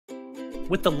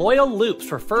With the Loyal Loops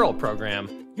referral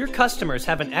program, your customers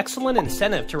have an excellent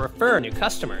incentive to refer new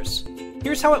customers.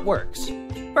 Here's how it works.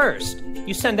 First,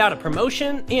 you send out a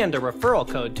promotion and a referral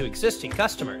code to existing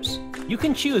customers. You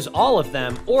can choose all of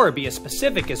them or be as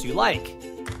specific as you like,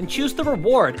 and choose the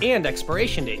reward and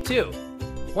expiration date too.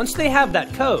 Once they have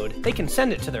that code, they can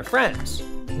send it to their friends.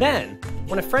 Then,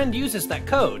 when a friend uses that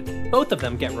code, both of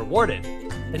them get rewarded.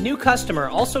 The new customer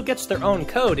also gets their own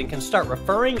code and can start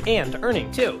referring and earning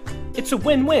too. It's a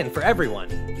win-win for everyone.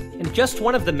 And just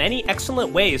one of the many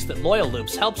excellent ways that Loyal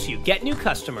Loops helps you get new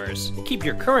customers, keep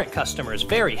your current customers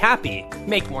very happy,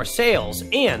 make more sales,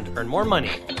 and earn more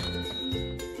money.